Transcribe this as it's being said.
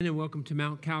And welcome to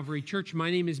Mount Calvary Church. My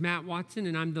name is Matt Watson,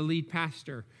 and I'm the lead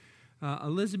pastor.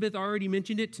 Elizabeth already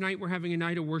mentioned it. Tonight we're having a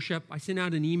night of worship. I sent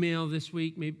out an email this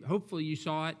week. Hopefully you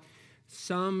saw it.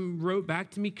 Some wrote back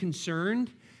to me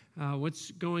concerned. What's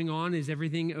going on? Is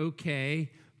everything okay?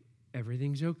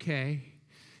 Everything's okay.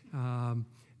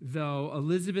 Though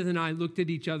Elizabeth and I looked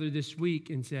at each other this week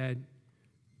and said,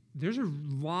 there's a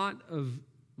lot of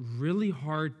really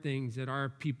hard things that our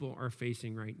people are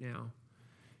facing right now.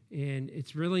 And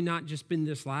it's really not just been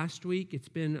this last week. It's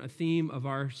been a theme of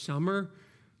our summer.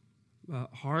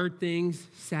 Hard things,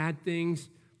 sad things,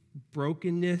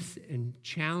 brokenness, and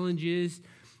challenges.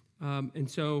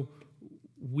 And so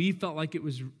we felt like it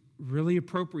was really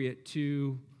appropriate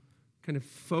to kind of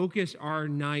focus our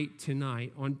night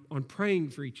tonight on praying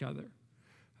for each other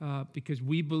because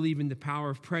we believe in the power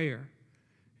of prayer.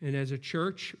 And as a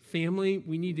church family,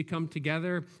 we need to come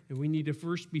together and we need to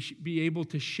first be able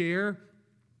to share,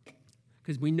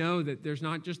 because we know that there's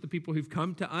not just the people who've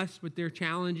come to us with their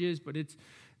challenges, but it's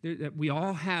that we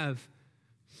all have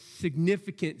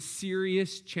significant,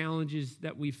 serious challenges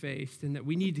that we faced, and that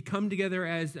we need to come together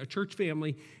as a church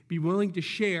family, be willing to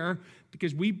share,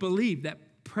 because we believe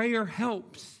that prayer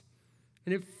helps,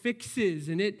 and it fixes,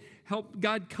 and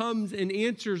God comes and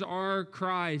answers our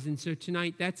cries. And so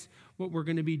tonight, that's what we're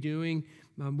going to be doing.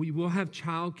 We will have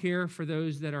childcare for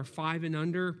those that are 5 and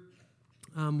under.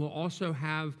 We'll also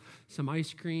have some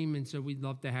ice cream, and so we'd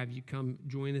love to have you come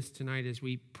join us tonight as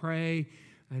we pray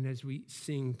and as we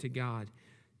sing to God.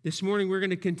 This morning, we're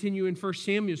going to continue in 1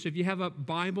 Samuel. So if you have a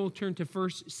Bible, turn to 1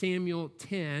 Samuel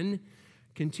 10,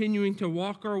 continuing to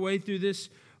walk our way through this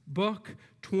book,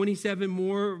 27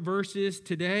 more verses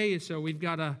today. So we've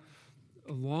got a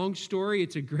long story.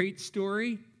 It's a great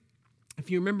story.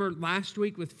 If you remember last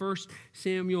week with 1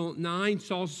 Samuel 9,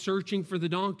 Saul's searching for the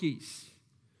donkeys.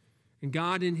 And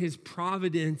God in his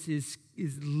providence is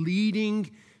leading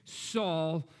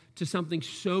Saul to something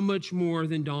so much more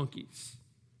than donkeys.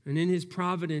 And in his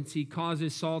providence, he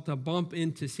causes Saul to bump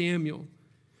into Samuel.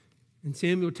 And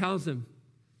Samuel tells him,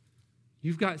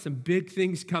 you've got some big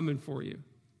things coming for you.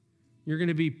 You're going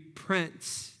to be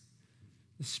prince,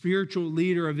 the spiritual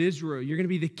leader of Israel. You're going to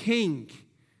be the king.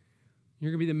 You're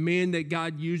going to be the man that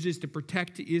God uses to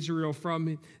protect Israel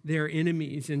from their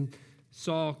enemies. And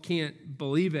Saul can't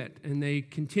believe it, and they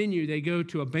continue. They go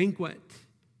to a banquet,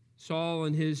 Saul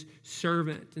and his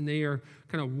servant, and they are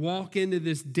kind of walk into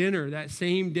this dinner that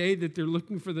same day that they're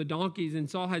looking for the donkeys, and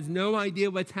Saul has no idea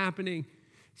what's happening.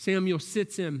 Samuel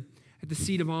sits him at the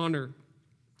seat of honor,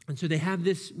 and so they have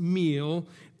this meal.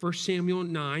 1 Samuel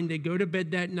 9, they go to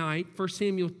bed that night. 1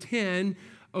 Samuel 10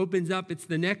 opens up. It's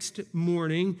the next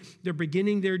morning. They're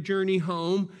beginning their journey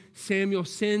home. Samuel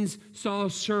sends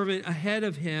Saul's servant ahead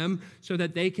of him so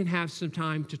that they can have some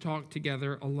time to talk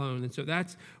together alone. And so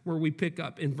that's where we pick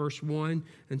up in verse 1.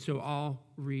 And so I'll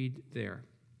read there.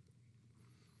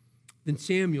 Then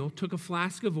Samuel took a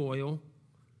flask of oil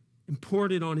and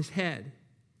poured it on his head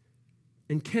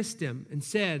and kissed him and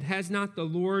said, has not the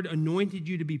Lord anointed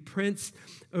you to be prince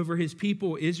over his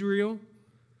people Israel?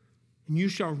 And you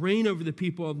shall reign over the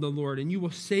people of the Lord, and you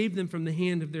will save them from the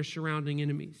hand of their surrounding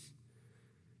enemies.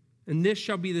 And this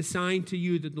shall be the sign to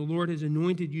you that the Lord has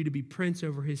anointed you to be prince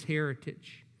over his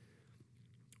heritage.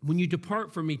 When you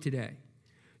depart from me today,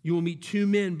 you will meet 2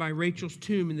 men by Rachel's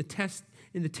tomb in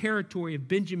the territory of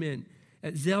Benjamin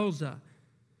at Zelzah.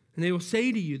 And they will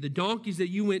say to you, the donkeys that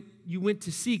you went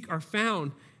to seek are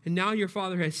found, and now your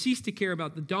father has ceased to care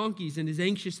about the donkeys and is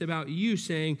anxious about you,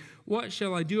 saying, what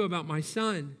shall I do about my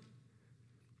son?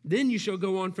 Then you shall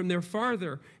go on from there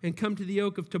farther and come to the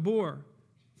oak of Tabor.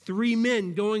 3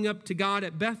 men going up to God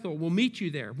at Bethel will meet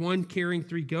you there, one carrying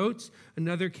 3 goats,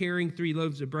 another carrying 3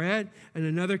 loaves of bread, and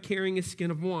another carrying a skin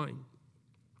of wine.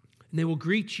 And they will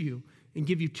greet you and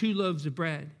give you 2 loaves of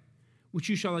bread, which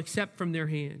you shall accept from their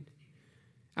hand.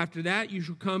 After that, you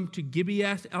shall come to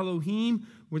Gibeath Elohim,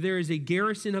 where there is a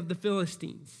garrison of the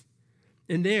Philistines.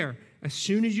 And there, as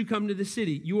soon as you come to the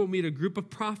city, you will meet a group of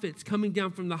prophets coming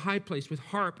down from the high place with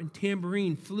harp and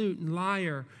tambourine, flute and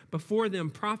lyre, before them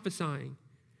prophesying.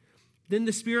 Then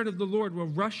the Spirit of the Lord will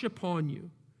rush upon you,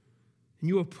 and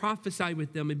you will prophesy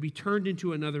with them and be turned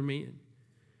into another man.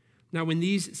 Now, when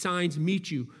these signs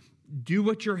meet you, do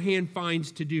what your hand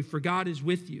finds to do, for God is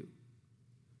with you.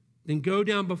 Then go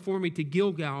down before me to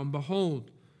Gilgal, and behold,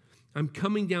 I'm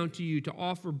coming down to you to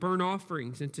offer burnt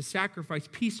offerings and to sacrifice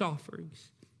peace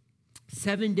offerings.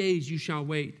 7 days you shall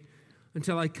wait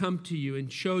until I come to you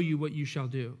and show you what you shall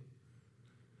do.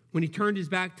 When he turned his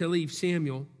back to leave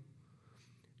Samuel,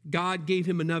 God gave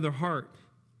him another heart,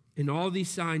 and all these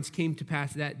signs came to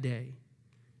pass that day.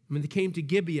 And when they came to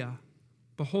Gibeah,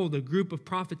 behold, a group of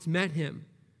prophets met him,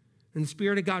 And the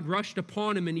Spirit of God rushed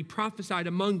upon him, and he prophesied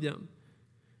among them.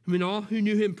 And when all who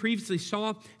knew him previously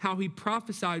saw how he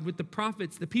prophesied with the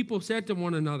prophets, the people said to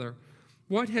one another,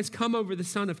 "What has come over the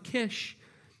son of Kish?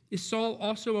 Is Saul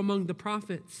also among the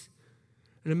prophets?"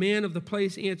 And a man of the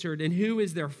place answered, "And who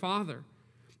is their father?"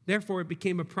 Therefore it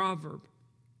became a proverb,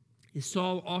 "Is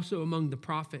Saul also among the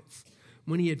prophets?"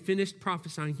 When he had finished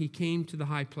prophesying, he came to the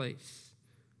high place.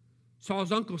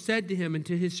 Saul's uncle said to him and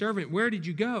to his servant, "Where did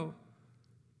you go?"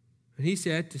 And he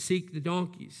said, "To seek the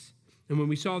donkeys. And when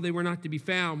we saw they were not to be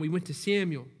found, we went to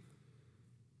Samuel."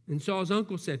 And Saul's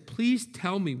uncle said, "Please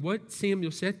tell me what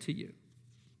Samuel said to you."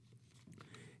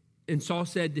 And Saul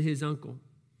said to his uncle,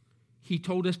 "He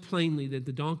told us plainly that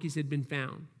the donkeys had been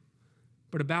found.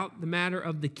 But about the matter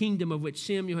of the kingdom of which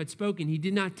Samuel had spoken, he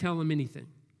did not tell him anything."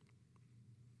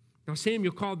 Now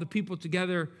Samuel called the people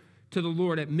together to the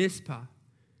Lord at Mizpah. And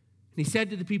he said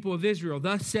to the people of Israel,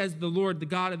 "Thus says the Lord, the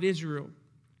God of Israel,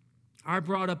 I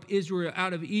brought up Israel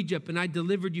out of Egypt, and I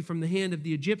delivered you from the hand of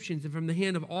the Egyptians and from the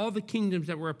hand of all the kingdoms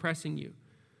that were oppressing you.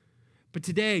 But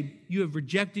today you have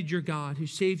rejected your God, who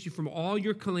saves you from all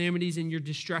your calamities and your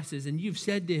distresses, and you've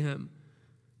said to him,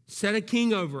 'Set a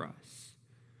king over us.'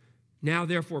 Now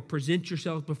therefore present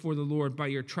yourselves before the Lord by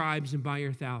your tribes and by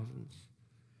your thousands."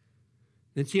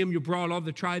 Then Samuel brought all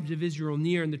the tribes of Israel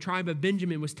near, and the tribe of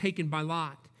Benjamin was taken by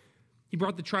lot. He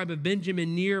brought the tribe of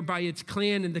Benjamin near by its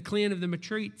clan, and the clan of the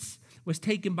Matrites was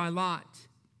taken by lot.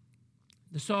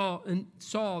 Saul,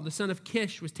 the son of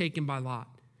Kish, was taken by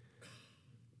lot.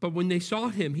 But when they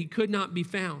sought him, he could not be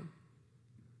found.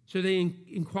 So they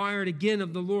inquired again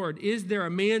of the Lord, "Is there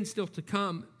a man still to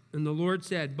come?" And the Lord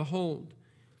said, "Behold,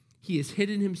 he has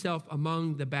hidden himself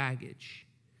among the baggage."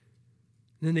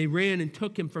 And then they ran and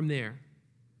took him from there.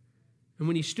 And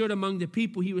when he stood among the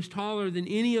people, he was taller than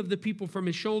any of the people from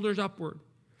his shoulders upward.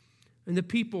 And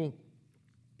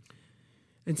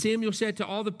Samuel said to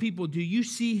all the people, "Do you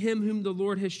see him whom the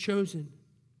Lord has chosen?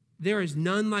 There is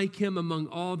none like him among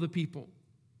all the people."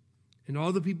 And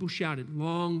all the people shouted,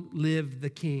 "Long live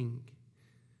the king."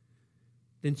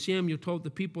 Then Samuel told the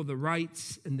people the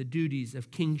rights and the duties of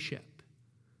kingship.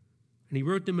 And he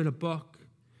wrote them in a book,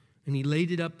 and he laid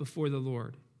it up before the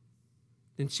Lord.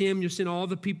 Then Samuel sent all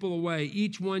the people away,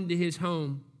 each one to his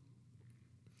home.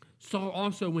 Saul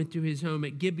also went to his home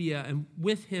at Gibeah, and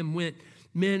with him went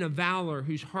men of valor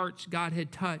whose hearts God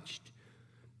had touched.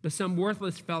 But some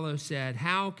worthless fellow said,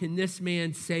 "How can this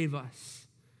man save us?"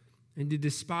 And they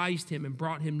despised him and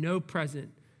brought him no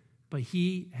present, but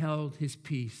he held his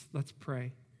peace. Let's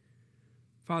pray.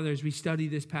 Father, as we study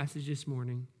this passage this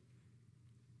morning,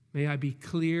 may I be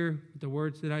clear with the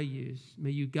words that I use.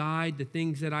 May you guide the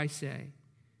things that I say.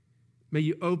 May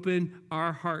you open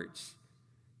our hearts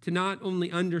to not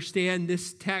only understand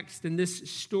this text and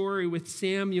this story with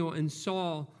Samuel and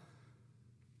Saul,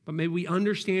 but may we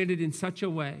understand it in such a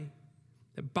way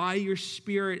that by your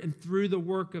Spirit and through the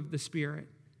work of the Spirit,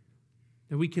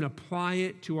 that we can apply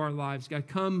it to our lives. God,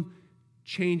 come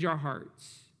change our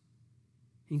hearts.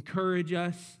 Encourage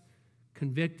us,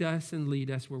 convict us, and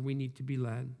lead us where we need to be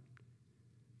led.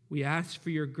 We ask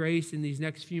for your grace in these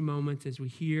next few moments as we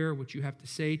hear what you have to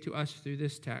say to us through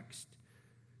this text.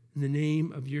 In the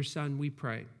name of your Son, we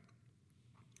pray.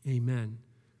 Amen.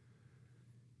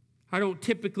 I don't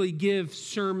typically give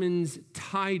sermons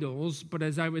titles, but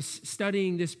as I was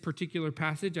studying this particular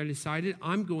passage, I decided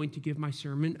I'm going to give my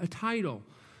sermon a title,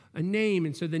 a name.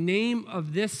 And so the name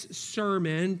of this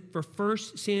sermon for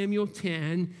 1 Samuel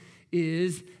 10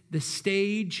 is "The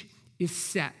Stage is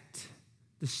Set."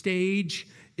 The stage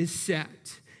is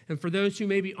set. And for those who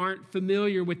maybe aren't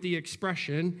familiar with the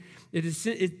expression,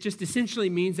 it just essentially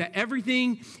means that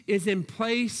everything is in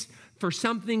place for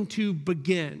something to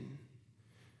begin.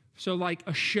 So like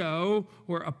a show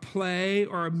or a play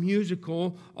or a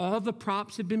musical, all the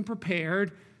props have been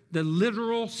prepared, the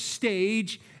literal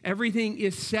stage, everything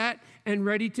is set and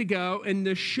ready to go, and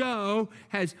the show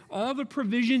has all the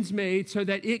provisions made so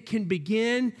that it can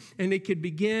begin, and it can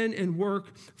begin and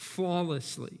work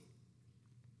flawlessly.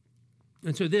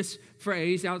 And so this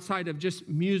phrase, outside of just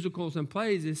musicals and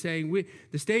plays, is saying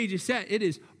the stage is set. It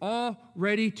is all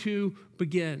ready to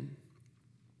begin.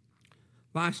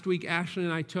 Last week, Ashley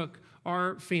and I took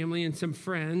our family and some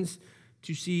friends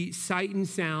to see Sight and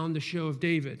Sound, the Show of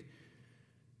David.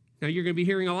 Now, you're going to be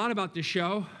hearing a lot about this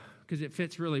show because it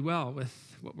fits really well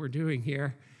with what we're doing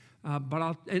here. But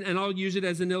I'll use it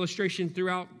as an illustration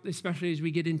throughout, especially as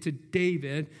we get into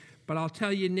David. But I'll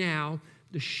tell you now,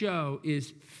 the show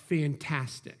is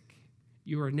fantastic.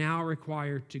 You are now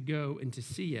required to go and to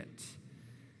see it.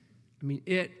 I mean,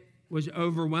 it was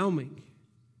overwhelming.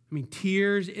 I mean,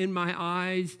 tears in my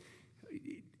eyes,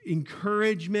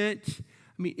 encouragement.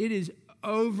 I I mean, it is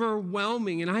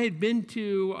overwhelming. And I had been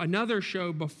to another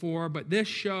show before, but this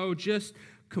show just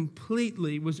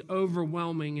completely was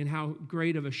overwhelming in how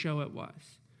great of a show it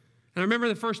was. And I remember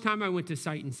the first time I went to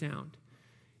Sight and Sound,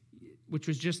 which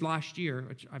was just last year,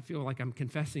 which I feel like I'm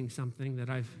confessing something that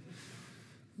I've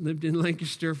lived in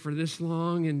Lancaster for this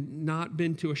long and not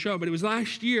been to a show, but it was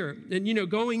last year. And, you know,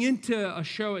 going into a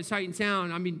show at Sight and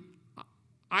Sound, I mean,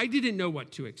 I didn't know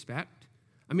what to expect.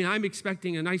 I mean, I'm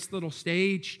expecting a nice little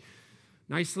stage,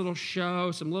 nice little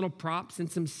show, some little props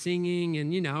and some singing,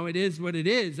 and, you know, it is what it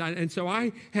is. And so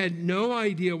I had no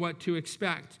idea what to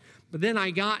expect. But then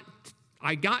I got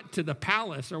to the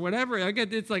palace or whatever.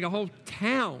 It's like a whole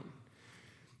town.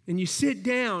 And you sit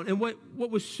down, and what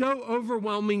was so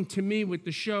overwhelming to me with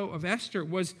the show of Esther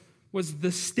was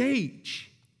the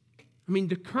stage. I mean,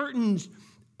 the curtains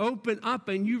open up,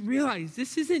 and you realize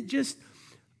this isn't just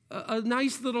a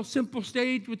nice little simple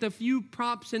stage with a few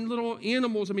props and little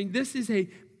animals. I mean, this is a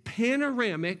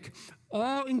panoramic,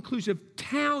 all-inclusive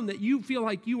town that you feel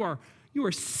like you are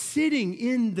sitting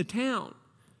in the town.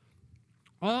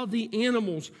 All the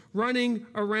animals running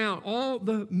around, all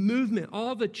the movement,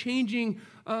 all the changing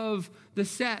of the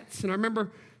sets. And I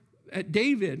remember at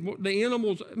David, the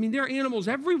animals, I mean, there are animals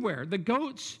everywhere. The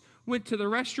goats went to the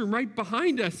restroom right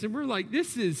behind us, and we're like,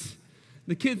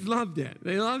 the kids loved it.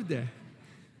 They loved it.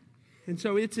 And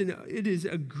so it is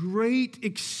a great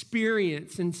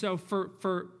experience. And so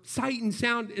for Sight and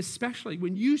Sound especially,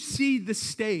 when you see the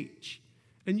stage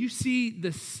and you see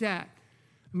the set,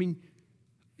 I mean,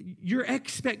 your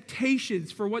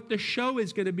expectations for what the show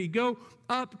is going to be go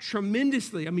up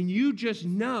tremendously. I mean, you just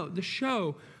know the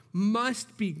show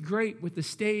must be great with a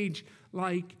stage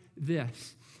like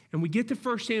this. And we get to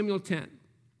 1 Samuel 10.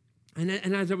 And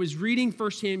as I was reading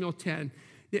 1 Samuel 10,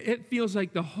 it feels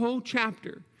like the whole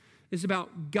chapter is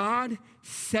about God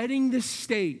setting the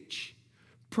stage,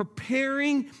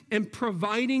 preparing and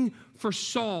providing for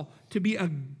Saul to be a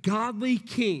godly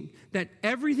king, that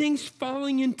everything's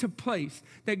falling into place,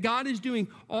 that God is doing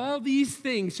all these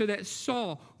things so that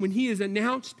Saul, when he is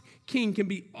announced king, can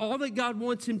be all that God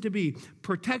wants him to be,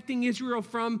 protecting Israel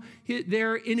from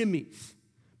their enemies,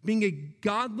 being a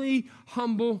godly,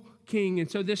 humble king.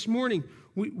 And so this morning,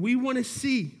 we want to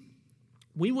see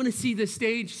the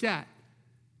stage set,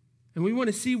 and we want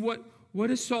to see what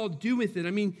does Saul do with it.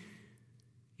 I mean,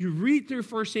 you read through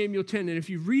 1 Samuel 10, and if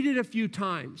you read it a few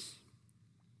times,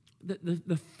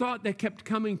 the thought that kept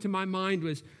coming to my mind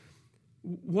was,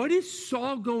 what is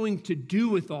Saul going to do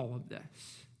with all of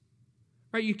this?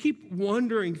 Right? You keep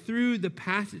wandering through the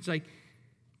passage, like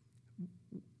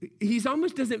he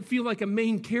almost doesn't feel like a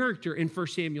main character in 1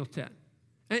 Samuel 10.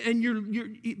 And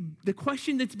the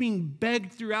question that's being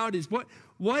begged throughout is,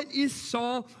 what is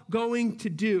Saul going to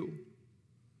do?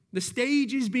 The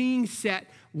stage is being set.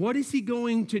 What is he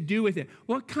going to do with it?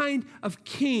 What kind of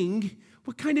king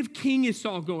is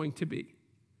Saul going to be?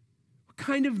 What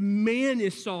kind of man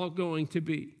is Saul going to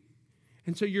be?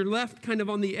 And so you're left kind of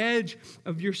on the edge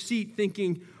of your seat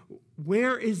thinking,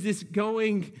 where is this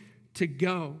going to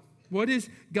go? What is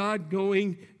God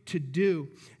going to do?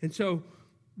 And so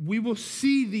we will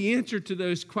see the answer to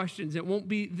those questions. It won't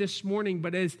be this morning,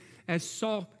 but as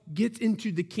Saul gets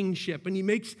into the kingship and he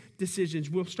makes decisions,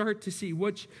 we'll start to see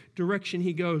which direction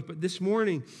he goes. But this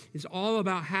morning is all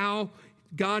about how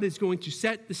God is going to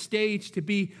set the stage to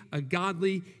be a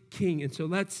godly king. And so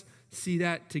let's see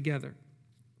that together.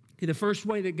 Okay, the first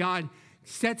way that God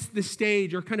sets the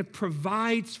stage or kind of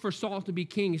provides for Saul to be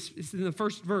king is in the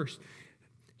first verse.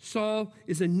 Saul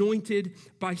is anointed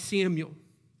by Samuel.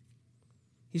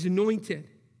 He's anointed.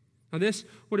 Now, this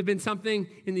would have been something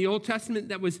in the Old Testament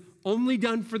that was only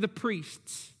done for the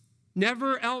priests.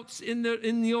 Never else in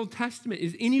the Old Testament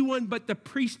is anyone but the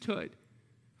priesthood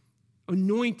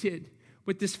anointed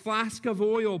with this flask of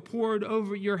oil poured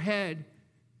over your head.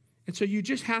 And so you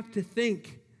just have to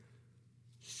think,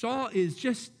 Saul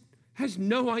has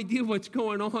no idea what's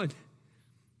going on.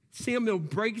 Samuel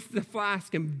breaks the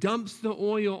flask and dumps the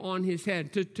oil on his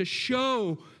head to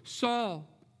show Saul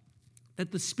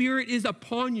that the Spirit is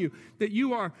upon you, that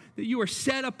you are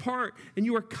set apart and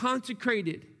you are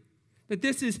consecrated. That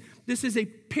this is a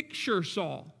picture,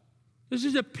 Saul. This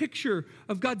is a picture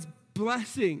of God's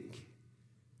blessing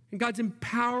and God's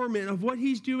empowerment of what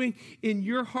he's doing in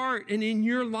your heart and in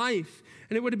your life.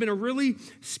 And it would have been a really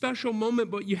special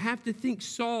moment, but you have to think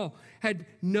Saul had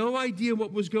no idea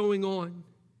what was going on.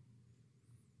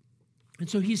 And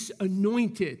so he's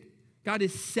anointed. God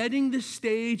is setting the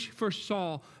stage for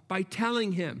Saul by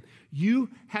telling him, you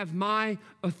have my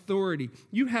authority.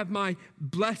 You have my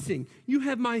blessing. You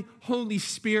have my Holy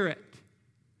Spirit.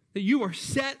 that you are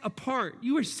set apart.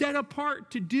 You are set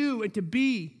apart to do and to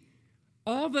be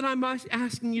all that I'm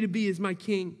asking you to be as my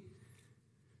king.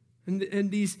 And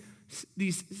these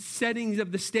settings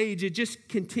of the stage, it just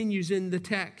continues in the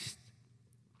text.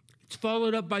 It's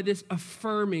followed up by this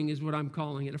affirming, is what I'm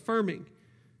calling it, affirming.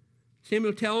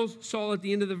 Samuel tells Saul at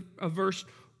the end of verse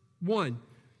 1,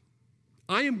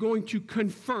 I am going to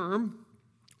confirm,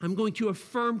 I'm going to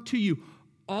affirm to you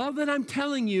all that I'm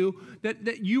telling you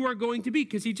that you are going to be.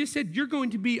 Because he just said you're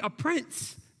going to be a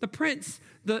prince,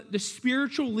 the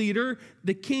spiritual leader,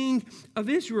 the king of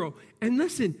Israel. And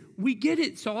listen, we get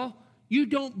it, Saul. You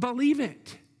don't believe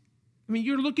it. I mean,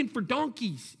 you're looking for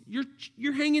donkeys.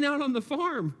 You're hanging out on the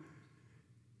farm.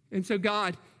 And so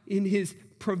God, in his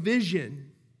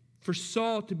provision for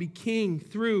Saul to be king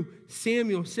through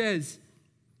Samuel, says,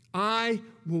 I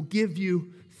will give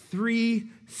you 3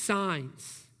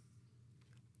 signs.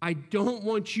 I don't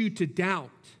want you to doubt.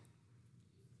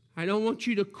 I don't want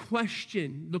you to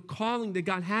question the calling that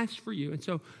God has for you. And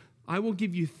so I will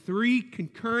give you 3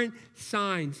 concurrent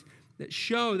signs that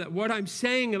show that what I'm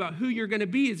saying about who you're going to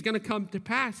be is going to come to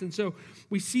pass. And so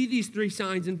we see these 3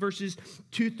 signs in verses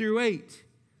 2 through 8.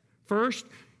 First,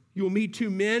 you will meet 2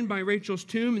 men by Rachel's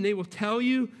tomb, and they will tell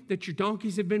you that your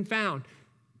donkeys have been found.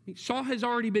 Saul has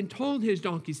already been told his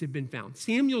donkeys have been found.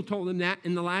 Samuel told him that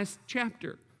in the last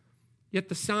chapter. Yet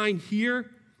the sign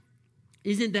here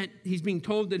isn't that he's being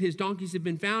told that his donkeys have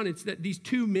been found. It's that these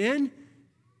 2 men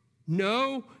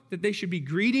know that they should be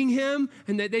greeting him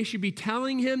and that they should be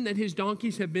telling him that his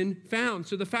donkeys have been found.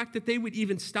 So the fact that they would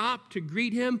even stop to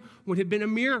greet him would have been a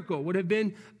miracle, would have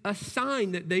been a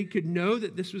sign that they could know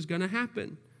that this was going to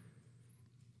happen.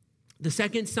 The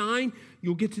second sign,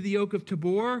 you'll get to the Oak of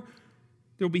Tabor.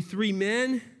 There'll be 3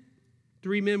 men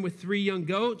with 3 young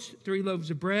goats, 3 loaves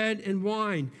of bread and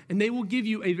wine. And they will give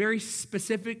you a very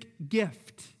specific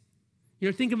gift.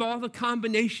 Think of all the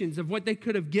combinations of what they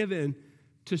could have given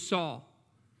to Saul.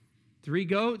 3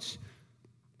 goats,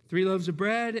 3 loaves of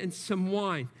bread, and some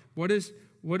wine. What does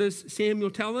Samuel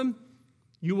tell him?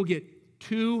 You will get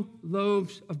 2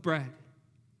 loaves of bread.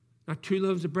 Not 2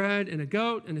 loaves of bread and a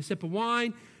goat and a sip of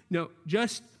wine. No,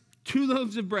 just 2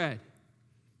 loaves of bread.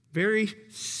 Very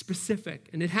specific.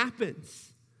 And it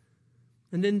happens.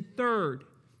 And then third,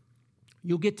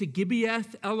 you'll get to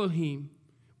Gibeath Elohim,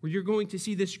 where you're going to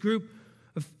see this group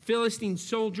of Philistine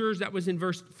soldiers. That was in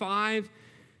verse 5.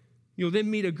 You'll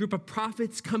then meet a group of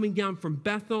prophets coming down from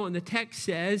Bethel, and the text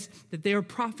says that they are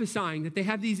prophesying, that they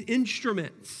have these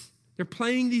instruments. They're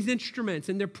playing these instruments,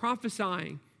 and they're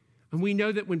prophesying. And we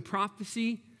know that when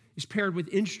prophecy is paired with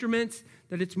instruments,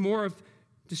 that it's more of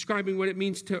describing what it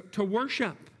means to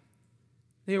worship.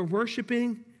 They are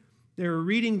worshiping, they are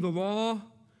reading the law,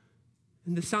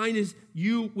 and the sign is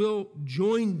you will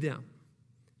join them.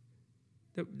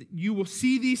 That you will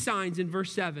see these signs in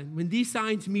verse 7. When these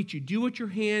signs meet you, do what your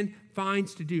hand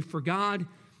finds to do, for God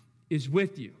is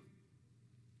with you.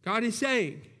 God is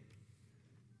saying,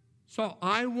 Saul,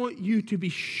 I want you to be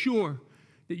sure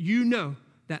that you know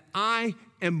that I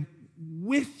am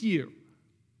with you,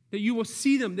 that you will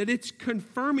see them, that it's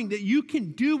confirming that you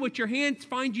can do what your hands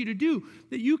find you to do,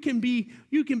 that you can be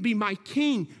my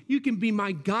king, you can be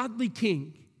my godly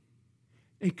king.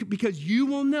 Because you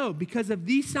will know, because of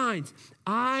these signs,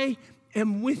 I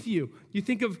am with you. You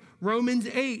think of Romans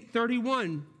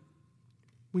 8:31.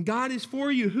 When God is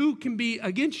for you, who can be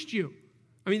against you?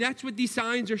 I mean, that's what these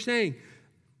signs are saying.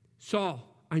 Saul,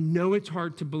 I know it's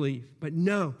hard to believe, but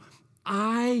no,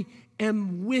 I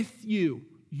am with you.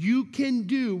 You can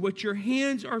do what your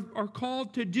hands are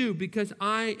called to do because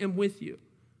I am with you.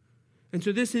 And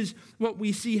so this is what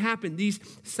we see happen. These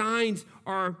signs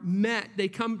are met. They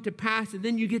come to pass. And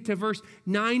then you get to verse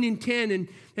 9 and 10.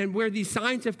 And where these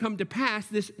signs have come to pass,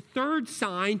 this third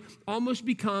sign almost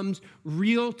becomes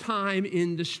real time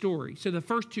in the story. So the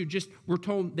first 2 just we're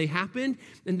told they happened.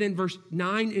 And then verse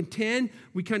 9 and 10,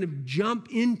 we kind of jump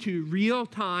into real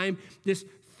time, this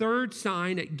third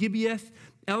sign at Gibeath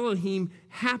Elohim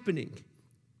happening.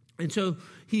 And so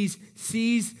he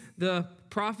sees the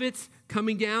prophets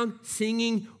coming down,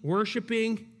 singing,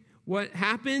 worshiping. What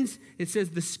happens? It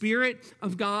says the Spirit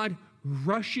of God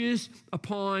rushes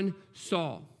upon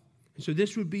Saul. And so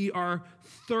this would be our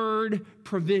third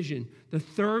provision, the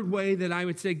third way that I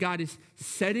would say God is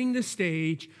setting the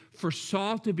stage for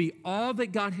Saul to be all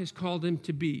that God has called him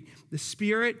to be. The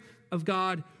Spirit of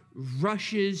God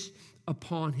rushes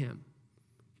upon him.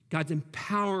 God's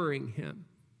empowering him.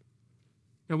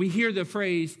 Now we hear the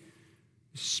phrase,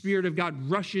 the Spirit of God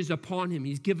rushes upon him.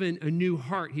 He's given a new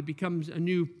heart. He becomes a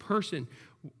new person.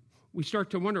 We start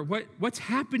to wonder, what's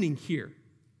happening here?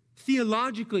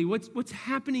 Theologically, what's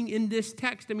happening in this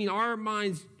text? I mean, our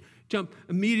minds jump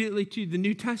immediately to the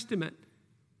New Testament,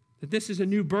 that this is a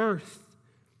new birth.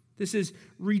 This is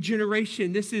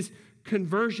regeneration. This is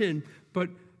conversion. But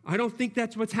I don't think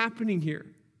that's what's happening here.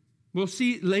 We'll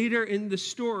see later in the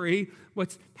story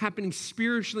what's happening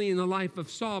spiritually in the life of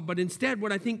Saul. But instead,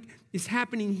 what I think is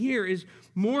happening here is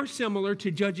more similar to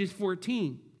Judges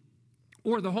 14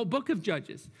 or the whole book of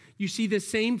Judges. You see the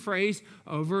same phrase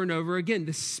over and over again,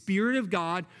 the Spirit of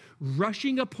God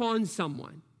rushing upon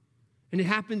someone. And it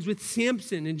happens with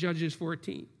Samson in Judges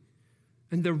 14.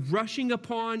 And the rushing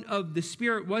upon of the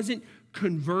Spirit wasn't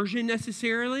conversion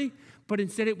necessarily, but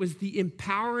instead it was the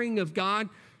empowering of God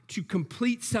to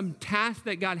complete some task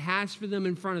that God has for them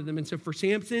in front of them. And so for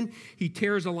Samson, he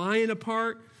tears a lion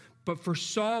apart. But for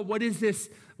Saul, what is this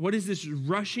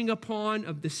rushing upon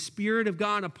of the Spirit of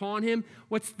God upon him?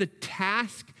 What's the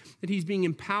task that he's being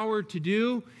empowered to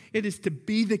do? It is to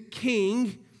be the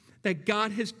king that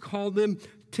God has called him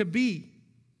to be.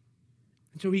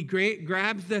 And so he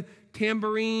grabs the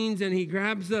tambourines and he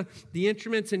grabs the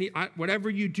instruments, and whatever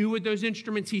you do with those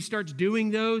instruments, he starts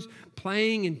doing those,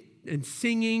 playing and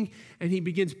singing, and he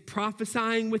begins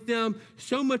prophesying with them,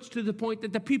 so much to the point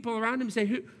that the people around him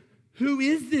say, who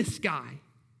is this guy?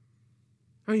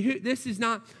 I mean, this is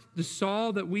not the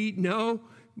Saul that we know.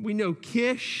 We know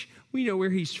Kish. We know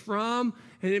where he's from,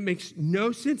 and it makes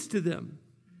no sense to them.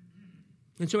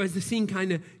 And so as the scene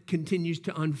kind of continues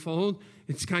to unfold,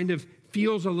 it's kind of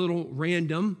feels a little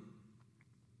random.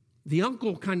 The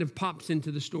uncle kind of pops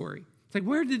into the story. It's like,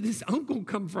 where did this uncle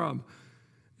come from?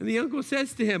 And the uncle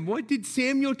says to him, what did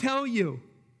Samuel tell you?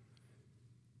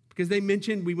 Because they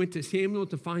mentioned we went to Samuel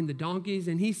to find the donkeys,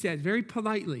 and he said very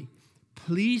politely,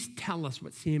 please tell us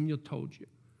what Samuel told you.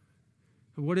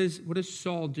 And what does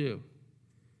Saul do?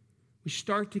 We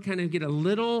start to kind of get a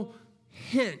little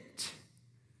hint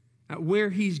at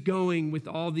where he's going with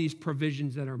all these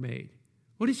provisions that are made.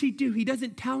 What does he do? He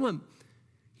doesn't tell him.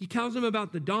 He tells him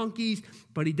about the donkeys,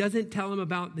 but he doesn't tell him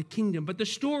about the kingdom. But the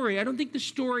story, I don't think the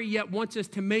story yet wants us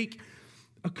to make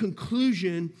a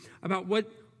conclusion about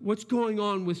what's going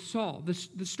on with Saul.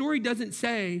 The story doesn't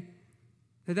say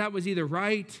that was either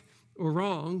right or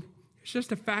wrong. It's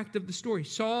just a fact of the story.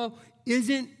 Saul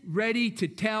isn't ready to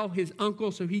tell his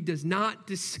uncle, so he does not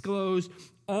disclose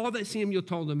all that Samuel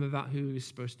told him about who he was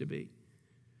supposed to be.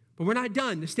 But we're not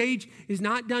done. The stage is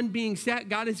not done being set.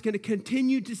 God is going to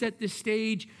continue to set the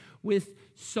stage with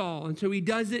Saul. And so he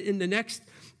does it in the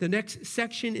next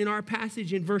section in our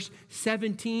passage in verse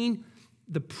 17.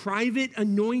 The private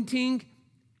anointing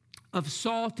of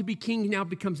Saul to be king now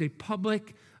becomes a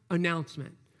public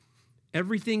announcement.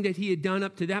 Everything that he had done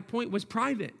up to that point was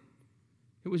private.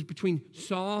 It was between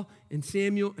Saul and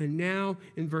Samuel, and now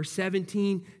in verse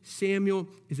 17, Samuel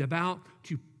is about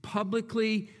to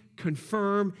publicly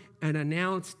confirm and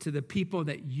announce to the people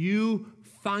that you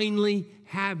finally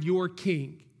have your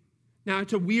king. Now,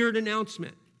 it's a weird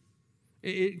announcement.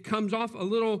 It comes off a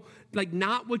little like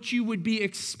not what you would be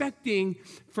expecting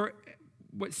for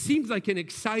what seems like an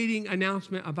exciting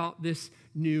announcement about this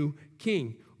new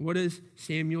king. What does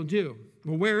Samuel do?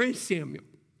 Well, where is Samuel?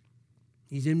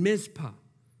 He's in Mizpah.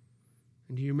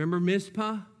 And do you remember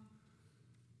Mizpah?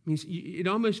 It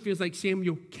almost feels like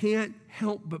Samuel can't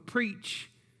help but preach,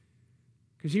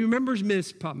 because he remembers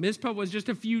Mizpah. Mizpah was just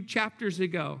a few chapters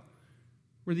ago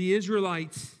where the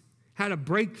Israelites had a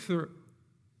breakthrough,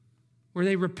 where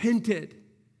they repented.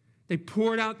 They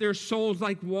poured out their souls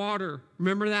like water.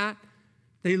 Remember that?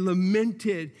 They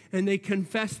lamented and they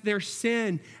confessed their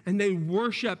sin and they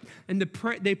worshiped and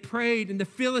they prayed, and the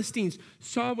Philistines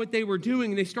saw what they were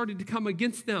doing and they started to come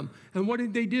against them. And what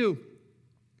did they do?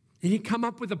 They didn't come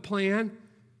up with a plan.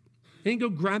 They didn't go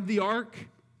grab the ark.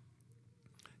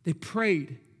 They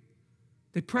prayed.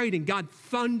 They prayed, and God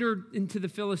thundered into the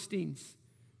Philistines.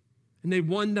 And they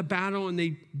won the battle, and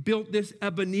they built this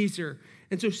Ebenezer.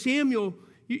 And so Samuel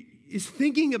is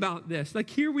thinking about this. Like,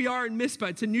 here we are in Mizpah.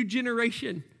 It's a new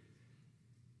generation.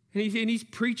 And he's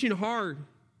preaching hard.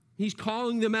 He's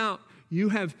calling them out. You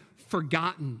have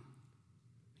forgotten.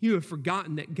 You have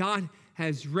forgotten that God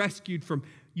has rescued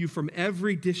you from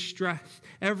every distress,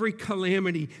 every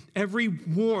calamity, every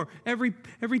war, every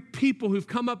people who've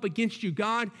come up against you.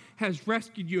 God has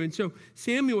rescued you. And so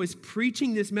Samuel is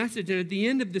preaching this message. And at the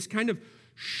end of this kind of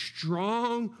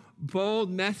strong, bold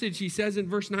message, he says in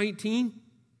verse 19,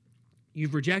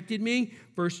 you've rejected me.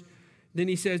 Then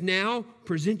he says, now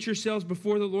present yourselves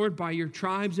before the Lord by your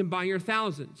tribes and by your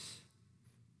thousands.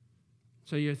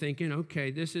 So you're thinking,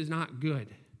 okay, this is not good.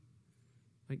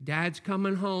 Like, Dad's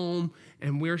coming home,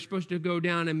 and we're supposed to go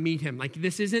down and meet him. Like,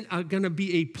 this isn't going to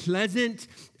be a pleasant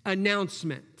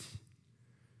announcement.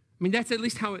 I mean, that's at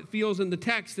least how it feels in the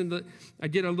text. And I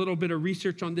did a little bit of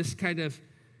research on this kind of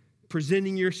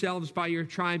presenting yourselves by your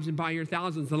tribes and by your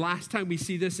thousands. The last time we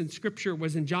see this in Scripture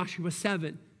was in Joshua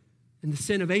 7, in the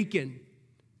sin of Achan,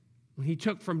 when he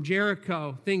took from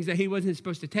Jericho things that he wasn't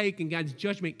supposed to take, and God's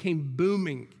judgment came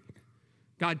booming.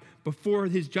 God, before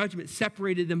his judgment,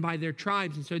 separated them by their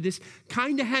tribes. And so this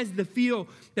kind of has the feel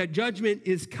that judgment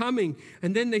is coming.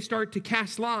 And then they start to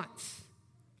cast lots.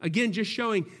 Again, just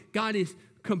showing God is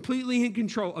completely in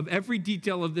control of every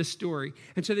detail of this story.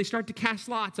 And so they start to cast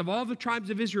lots of all the tribes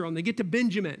of Israel, and they get to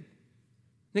Benjamin.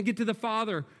 They get to the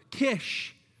father,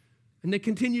 Kish. And they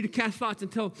continue to cast lots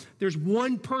until there's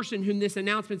one person whom this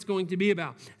announcement's going to be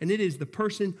about. And it is the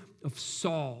person of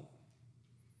Saul.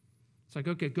 It's like,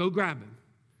 okay, go grab him.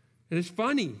 And it's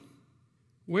funny.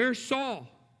 Where's Saul?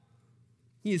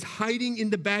 He is hiding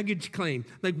in the baggage claim.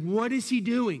 Like, what is he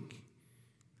doing?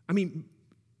 I mean,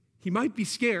 he might be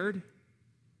scared.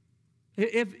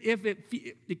 If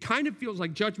it kind of feels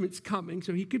like judgment's coming,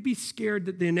 so he could be scared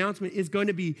that the announcement is going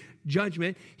to be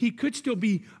judgment. He could still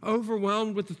be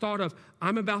overwhelmed with the thought of,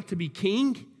 I'm about to be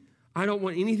king. I don't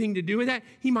want anything to do with that.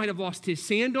 He might have lost his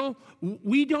sandal.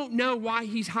 We don't know why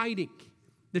he's hiding.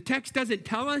 The text doesn't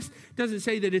tell us, doesn't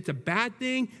say that it's a bad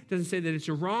thing, doesn't say that it's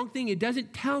a wrong thing. It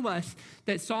doesn't tell us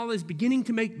that Saul is beginning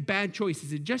to make bad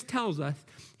choices. It just tells us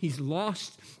he's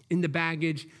lost in the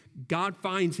baggage. God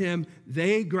finds him,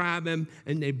 they grab him,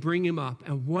 and they bring him up.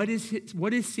 And what is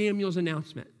Samuel's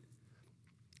announcement?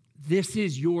 This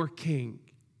is your king.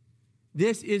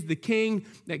 This is the king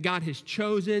that God has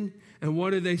chosen. And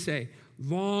what do they say?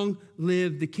 Long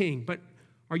live the king. But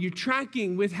are you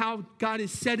tracking with how God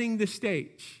is setting the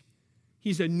stage?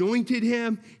 He's anointed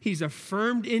him. He's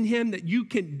affirmed in him that you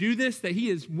can do this, that he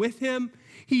is with him.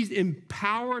 He's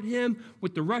empowered him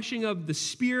with the rushing of the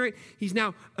Spirit. He's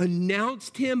now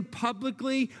announced him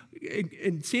publicly.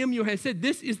 And Samuel has said,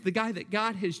 this is the guy that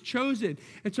God has chosen.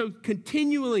 And so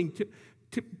continuing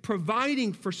to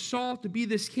providing for Saul to be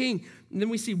this king. And then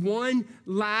we see one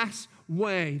last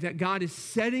way that God is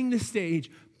setting the stage,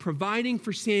 providing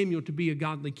for Samuel to be a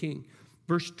godly king.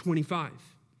 Verse 25.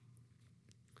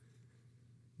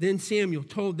 Then Samuel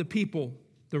told the people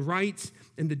the rights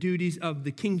and the duties of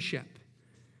the kingship.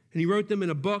 And he wrote them in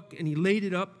a book, and he laid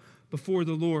it up before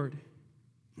the Lord.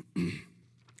 I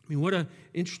mean, what an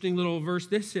interesting little verse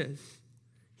this is.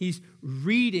 He's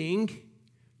reading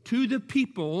to the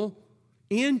people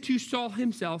and to Saul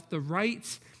himself the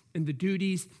rights and the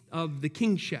duties of the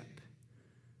kingship.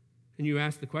 And you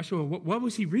ask the question, well, what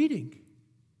was he reading?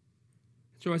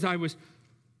 So as I was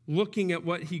looking at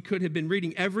what he could have been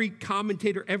reading, every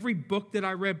commentator, every book that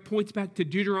I read points back to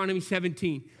Deuteronomy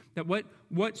 17. That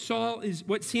what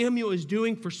Samuel is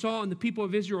doing for Saul and the people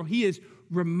of Israel, he is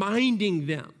reminding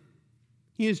them.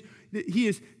 He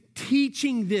is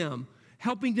teaching them,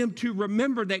 helping them to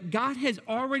remember that God has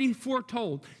already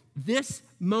foretold this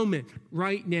moment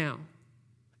right now.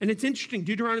 And it's interesting,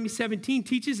 Deuteronomy 17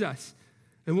 teaches us,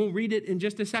 and we'll read it in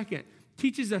just a second,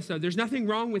 teaches us, though, there's nothing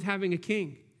wrong with having a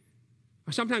king.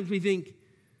 Or sometimes we think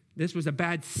this was a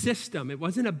bad system. It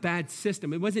wasn't a bad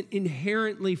system. It wasn't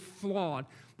inherently flawed.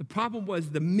 The problem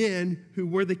was the men who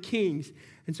were the kings.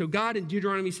 And so God in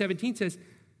Deuteronomy 17 says,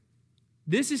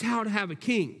 this is how to have a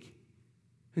king.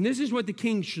 And this is what the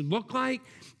king should look like.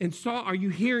 And Saul, are you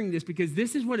hearing this? Because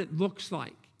this is what it looks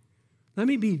like. Let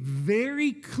me be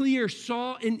very clear,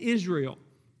 Saul and Israel.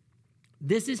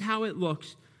 This is how it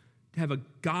looks to have a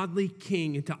godly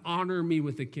king and to honor me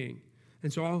with a king.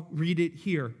 And so I'll read it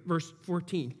here, verse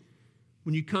 14.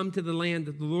 When you come to the land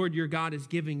that the Lord your God is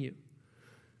giving you,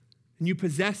 and you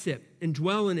possess it and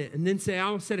dwell in it, and then say, I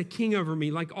will set a king over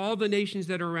me like all the nations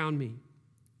that are around me.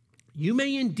 You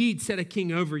may indeed set a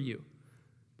king over you,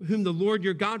 whom the Lord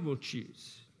your God will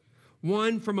choose.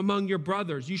 One from among your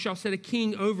brothers, you shall set a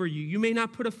king over you. You may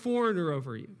not put a foreigner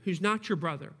over you, who's not your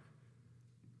brother.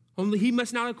 Only he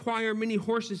must not acquire many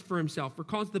horses for himself, or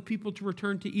cause the people to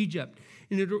return to Egypt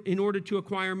in order to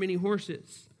acquire many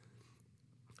horses.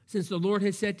 Since the Lord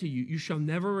has said to you, you shall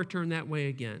never return that way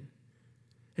again.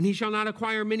 And he shall not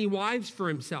acquire many wives for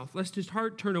himself, lest his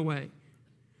heart turn away.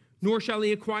 Nor shall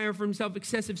he acquire for himself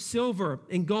excessive silver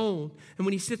and gold. And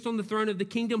when he sits on the throne of the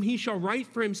kingdom, he shall write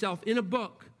for himself in a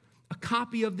book a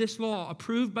copy of this law,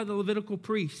 approved by the Levitical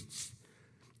priests.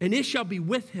 And it shall be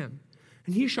with him,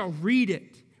 and he shall read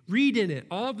in it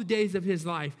all the days of his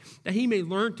life, that he may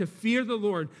learn to fear the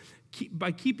Lord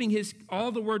by keeping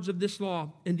all the words of this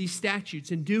law and these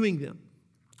statutes and doing them,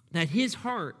 that his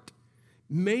heart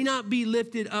may not be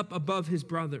lifted up above his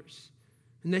brothers,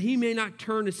 and that he may not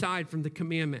turn aside from the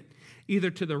commandment, either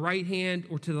to the right hand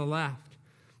or to the left,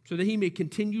 so that he may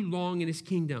continue long in his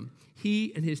kingdom,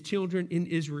 he and his children in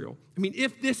Israel. I mean,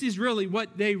 if this is really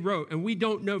what they wrote, and we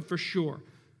don't know for sure,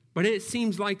 but it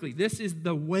seems likely, this is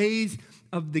the ways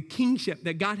of the kingship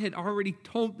that God had already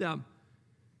told them.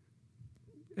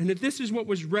 And if this is what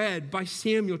was read by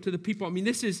Samuel to the people, I mean,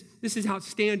 this is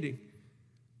outstanding.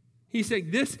 He's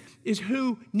saying this is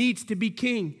who needs to be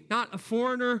king, not a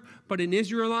foreigner, but an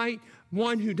Israelite,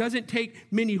 one who doesn't take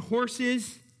many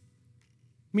horses,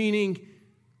 meaning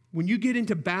when you get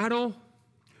into battle,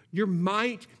 your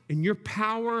might and your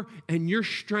power and your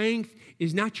strength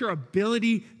is not your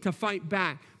ability to fight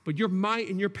back, but your might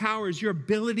and your power is your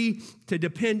ability to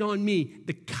depend on me.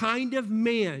 The kind of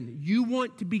man you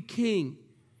want to be king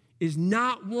is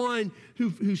not one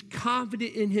who's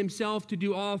confident in himself to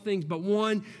do all things, but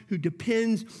one who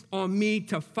depends on me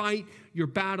to fight your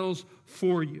battles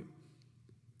for you.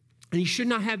 And he should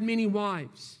not have many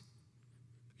wives.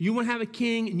 You want to have a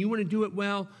king and you want to do it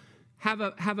well, have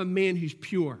a man who's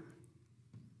pure.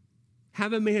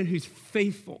 Have a man who's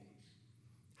faithful.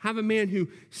 Have a man who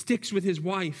sticks with his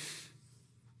wife.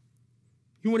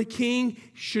 You want a king?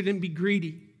 Shouldn't be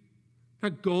greedy.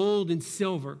 Not gold and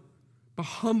silver, but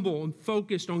humble and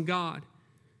focused on God.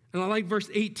 And I like verse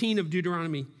 18 of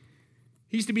Deuteronomy.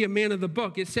 He used to be a man of the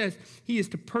book. It says he is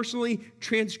to personally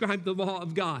transcribe the law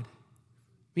of God.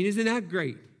 I mean, isn't that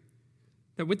great?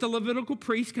 That with the Levitical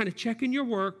priest kind of checking your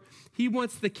work, he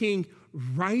wants the king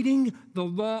writing the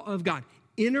law of God,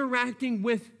 interacting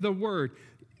with the word,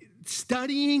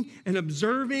 studying and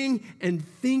observing and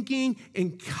thinking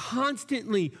and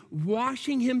constantly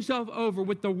washing himself over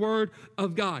with the word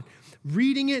of God.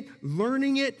 Reading it,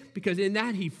 learning it, because in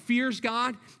that he fears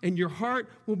God and your heart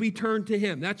will be turned to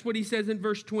him. That's what he says in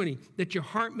verse 20, that your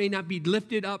heart may not be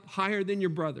lifted up higher than your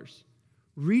brothers.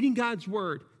 Reading God's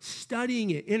word, studying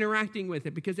it, interacting with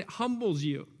it, because it humbles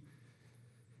you.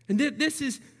 And this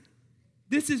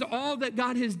is all that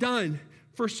God has done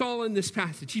for Saul in this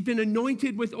passage. He's been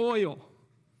anointed with oil.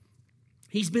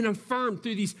 He's been affirmed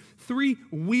through these 3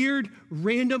 weird,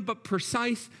 random, but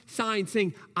precise signs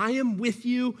saying, I am with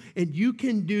you and you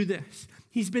can do this.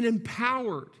 He's been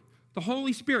empowered. The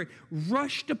Holy Spirit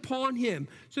rushed upon him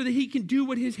so that he can do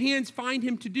what his hands find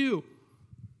him to do.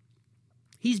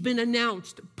 He's been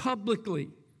announced publicly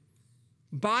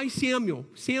by Samuel.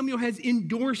 Samuel has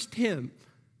endorsed him,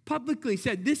 publicly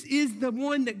said, this is the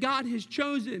one that God has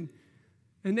chosen.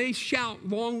 And they shout,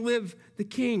 long live the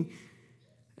king.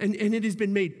 And it has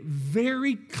been made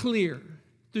very clear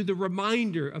through the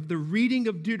reminder of the reading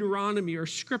of Deuteronomy or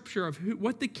scripture of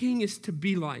what the king is to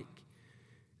be like.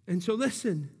 And so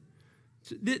listen,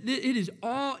 it is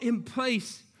all in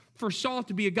place for Saul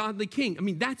to be a godly king. I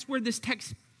mean, that's where this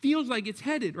text feels like it's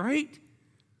headed, right?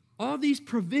 All these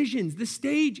provisions, the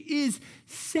stage is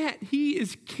set. He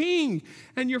is king.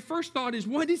 And your first thought is,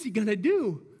 what is he going to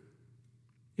do?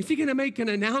 Is he going to make an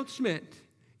announcement?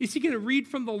 Is he going to read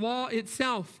from the law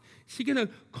itself? Is he going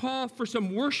to call for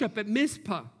some worship at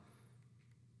Mizpah?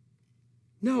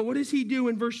 No, what does he do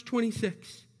in verse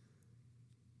 26?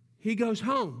 He goes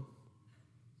home.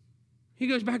 He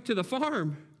goes back to the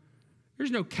farm.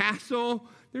 There's no castle.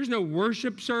 There's no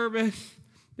worship service.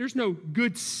 There's no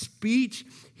good speech.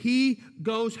 He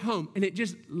goes home. And it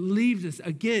just leaves us,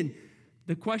 again,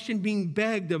 the question being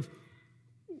begged of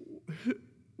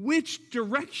which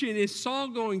direction is Saul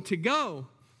going to go?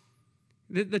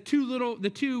 The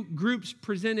two groups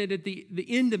presented at the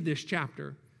end of this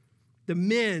chapter, the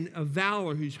men of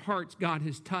valor whose hearts God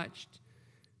has touched,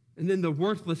 and then the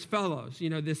worthless fellows. You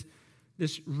know,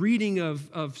 this reading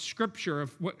of scripture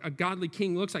of what a godly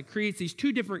king looks like creates these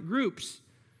 2 different groups.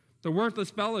 The worthless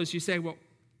fellows, you say, well,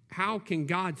 how can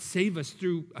God save us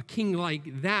through a king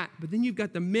like that? But then you've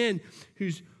got the men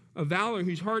of valor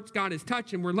whose hearts God has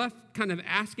touched, and we're left kind of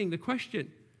asking the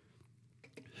question,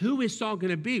 who is Saul going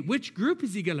to be? Which group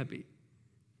is he going to be?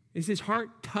 Is his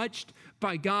heart touched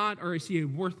by God, or is he a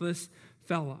worthless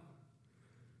fellow?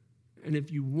 And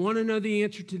if you want to know the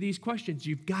answer to these questions,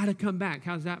 you've got to come back.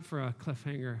 How's that for a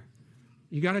cliffhanger?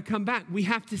 You got to come back. We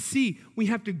have to see. We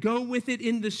have to go with it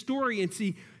in the story and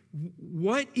see,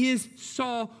 what is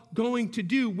Saul going to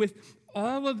do with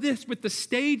all of this, with the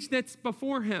stage that's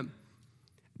before him?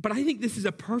 But I think this is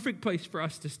a perfect place for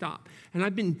us to stop. And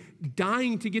I've been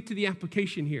dying to get to the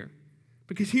application here.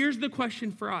 Because here's the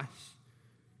question for us.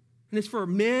 And it's for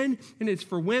men, and it's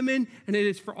for women, and it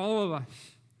is for all of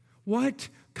us. What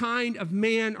kind of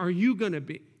man are you going to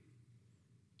be?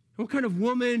 What kind of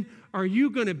woman are you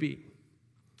going to be?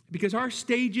 Because our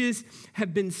stages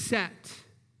have been set.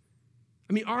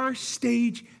 I mean, our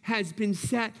stage has been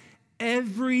set.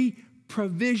 Every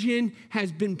provision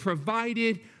has been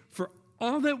provided for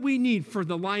all that we need for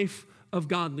the life of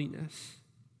godliness.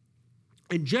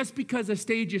 And just because a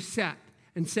stage is set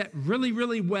and set really,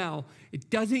 really well, it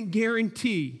doesn't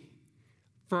guarantee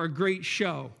for a great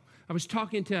show. I was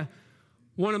talking to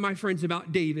one of my friends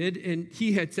about David, and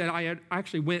he had said, I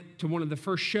actually went to one of the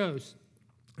first shows,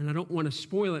 and I don't want to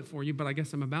spoil it for you, but I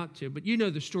guess I'm about to. But you know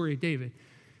the story of David.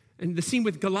 And the scene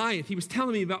with Goliath, he was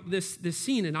telling me about this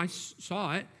scene, and I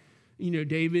saw it. You know,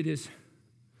 David is,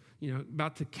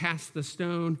 about to cast the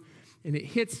stone, and it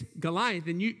hits Goliath,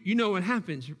 and you know what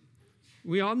happens.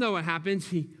 We all know what happens.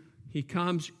 He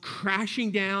comes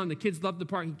crashing down. The kids love the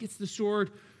part. He gets the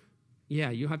sword. Yeah,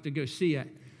 you'll have to go see it.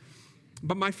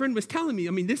 But my friend was telling me,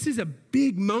 this is a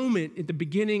big moment at the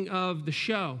beginning of the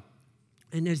show.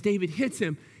 And as David hits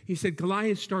him, he said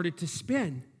Goliath started to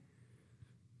spin.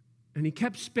 And he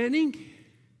kept spinning,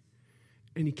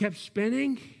 and he kept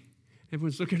spinning.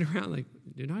 Everyone's looking around like,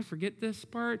 did I forget this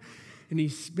part? And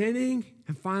he's spinning,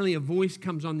 and finally a voice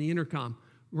comes on the intercom.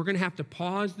 We're going to have to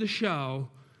pause the show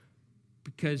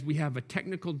because we have a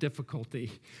technical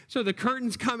difficulty. So the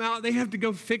curtains come out. They have to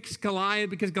go fix Goliath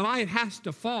because Goliath has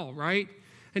to fall, right?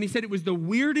 And he said it was the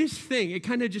weirdest thing. It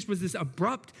kind of just was this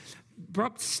abrupt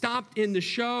stop in the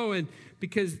show, and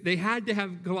because they had to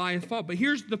have Goliath fall. But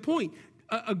here's the point.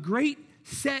 A great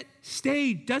set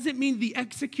stage doesn't mean the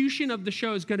execution of the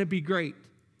show is going to be great.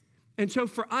 And so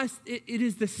for us, it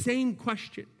is the same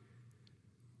question.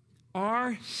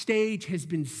 Our stage has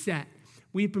been set.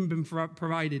 We've been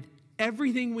provided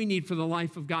everything we need for the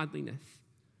life of godliness.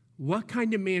 What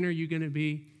kind of man are you going to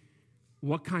be?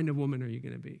 What kind of woman are you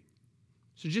going to be?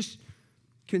 So just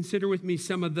consider with me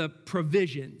some of the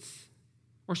provisions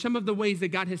or some of the ways that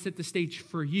God has set the stage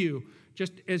for you,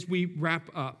 just as we wrap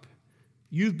up.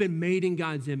 You've been made in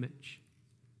God's image.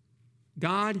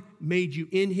 God made you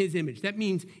in his image. That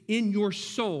means in your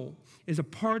soul is a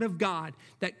part of God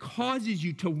that causes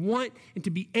you to want and to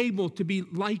be able to be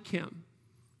like him.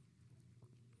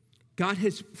 God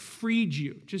has freed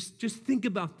you. Just think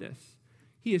about this.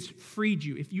 He has freed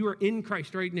you. If you are in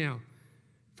Christ right now,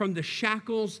 from the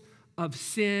shackles of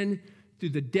sin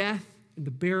through the death and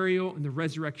the burial and the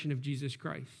resurrection of Jesus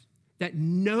Christ, that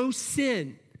no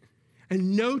sin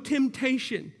and no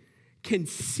temptation can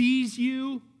seize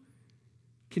you,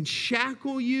 can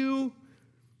shackle you,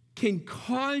 can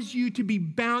cause you to be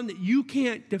bound, that you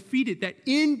can't defeat it, that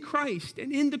in Christ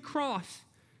and in the cross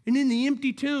and in the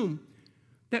empty tomb,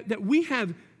 that we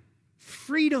have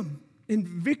freedom and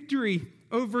victory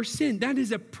over sin. That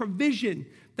is a provision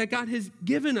that God has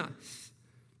given us.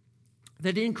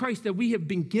 That in Christ that we have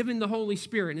been given the Holy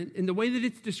Spirit. And in the way that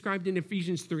it's described in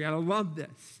Ephesians 3, I love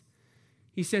this.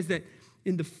 He says that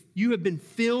you have been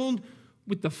filled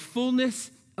with the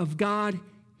fullness of God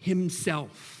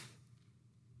himself.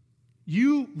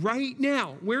 You right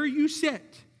now, where you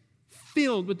sit,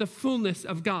 filled with the fullness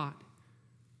of God.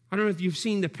 I don't know if you've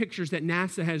seen the pictures that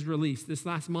NASA has released this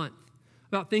last month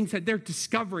about things that they're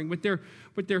discovering with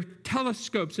their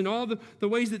telescopes and all the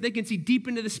ways that they can see deep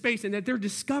into the space, and that they're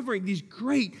discovering these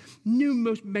great, new,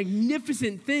 most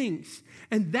magnificent things.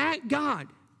 And that God,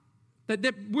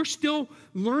 that we're still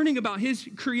learning about his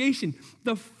creation,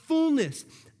 the fullness,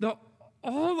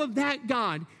 all of that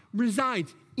God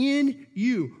resides in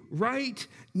you right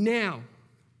now.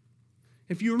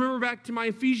 If you remember back to my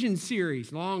Ephesians series,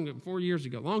 4 years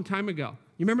ago, long time ago,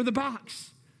 you remember the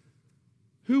box?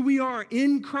 Who we are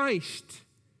in Christ.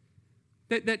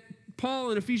 That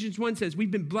Paul in Ephesians 1 says,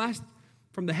 we've been blessed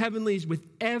from the heavenlies with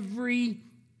every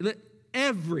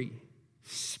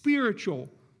spiritual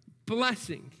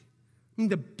blessing. I mean,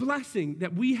 the blessing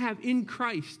that we have in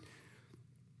Christ,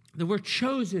 that we're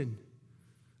chosen,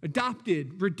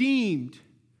 adopted, redeemed,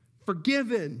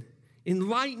 forgiven,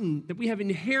 enlightened, that we have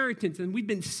inheritance, and we've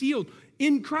been sealed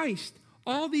in Christ.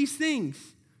 All these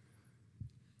things.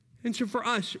 And so for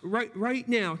us, right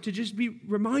now, to just be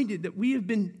reminded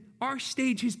that our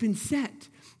stage has been set.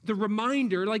 The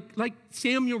reminder, like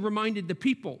Samuel reminded the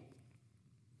people,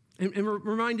 and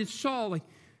reminded Saul,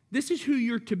 this is who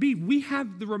you're to be. We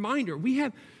have the reminder. We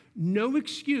have no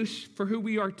excuse for who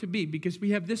we are to be because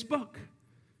we have this book.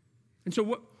 And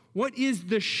so what is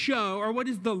the show, or what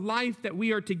is the life that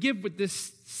we are to give with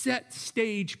this set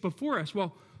stage before us?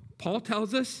 Well, Paul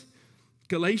tells us,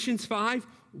 Galatians 5,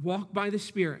 walk by the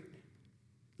Spirit.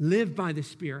 Live by the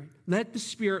Spirit. Let the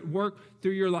Spirit work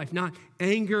through your life. Not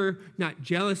anger, not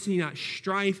jealousy, not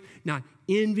strife, not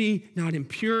envy, not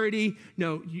impurity.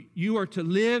 No, you are to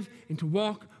live and to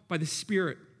walk by the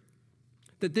Spirit.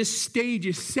 That this stage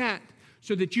is set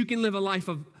so that you can live a life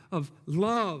of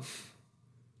love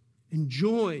and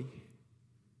joy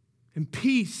and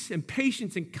peace and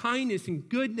patience and kindness and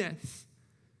goodness.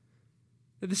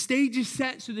 That the stage is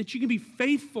set so that you can be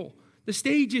faithful The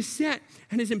stage is set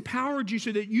and has empowered you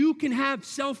so that you can have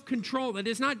self-control. That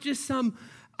is not just some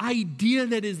idea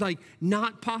that is like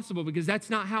not possible, because that's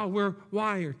not how we're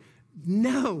wired.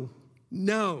 No.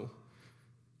 The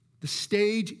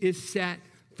stage is set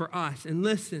for us. And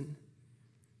listen,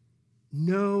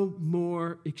 no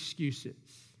more excuses.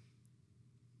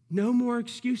 No more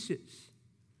excuses.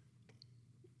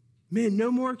 Man,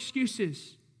 no more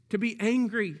excuses to be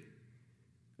angry,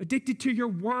 addicted to your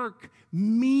work,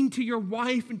 mean to your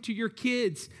wife and to your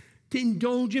kids, to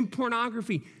indulge in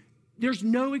pornography. There's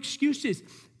no excuses.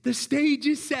 The stage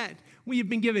is set. We have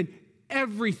been given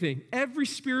everything, every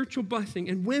spiritual blessing.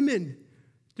 And women,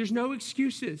 there's no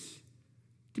excuses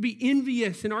to be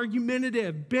envious and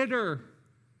argumentative, bitter,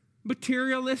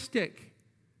 materialistic.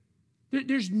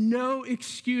 There's no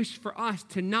excuse for us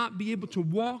to not be able to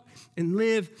walk and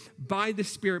live by the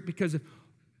Spirit because of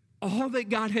all that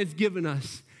God has given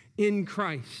us in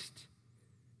Christ.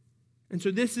 And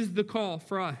so this is the call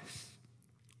for us.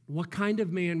 What kind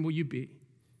of man will you be?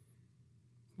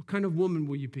 What kind of woman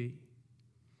will you be?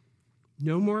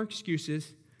 No more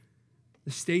excuses.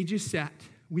 The stage is set.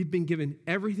 We've been given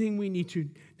everything we need to.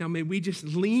 Now may we just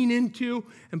lean into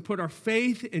and put our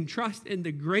faith and trust in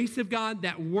the grace of God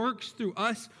that works through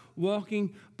us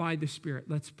walking by the Spirit.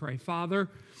 Let's pray. Father,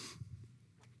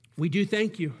 we do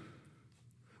thank you.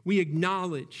 We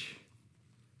acknowledge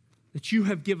that you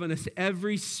have given us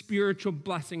every spiritual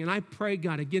blessing. And I pray,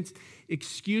 God, against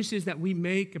excuses that we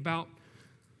make about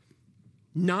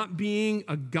not being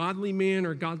a godly man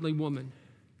or godly woman.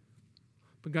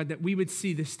 But God, that we would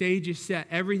see the stage is set.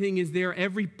 Everything is there.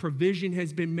 Every provision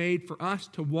has been made for us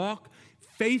to walk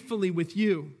faithfully with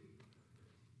you.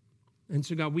 And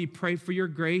so, God, we pray for your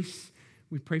grace.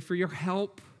 We pray for your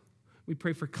help. We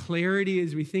pray for clarity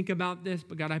as we think about this.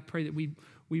 But God, I pray that we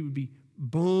would be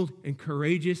bold and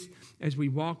courageous as we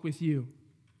walk with you.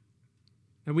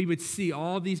 And we would see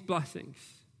all these blessings.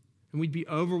 And we'd be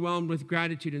overwhelmed with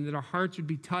gratitude, and that our hearts would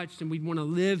be touched, and we'd want to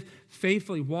live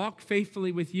faithfully, walk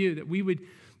faithfully with you, that we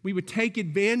would take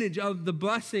advantage of the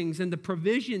blessings and the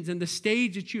provisions and the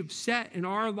stage that you have set in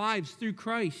our lives through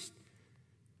Christ.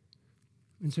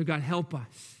 And so, God, help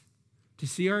us to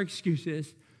see our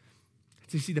excuses,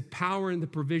 to see the power and the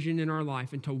provision in our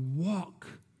life, and to walk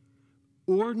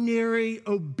ordinary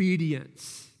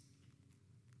obedience,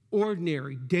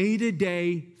 ordinary,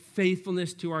 day-to-day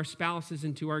faithfulness to our spouses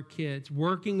and to our kids,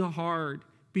 working hard,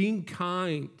 being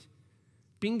kind,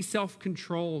 being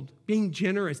self-controlled, being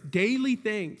generous, daily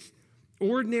things,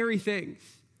 ordinary things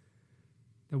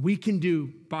that we can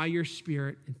do by your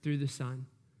Spirit and through the Son.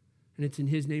 And it's in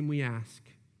his name we ask.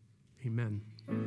 Amen.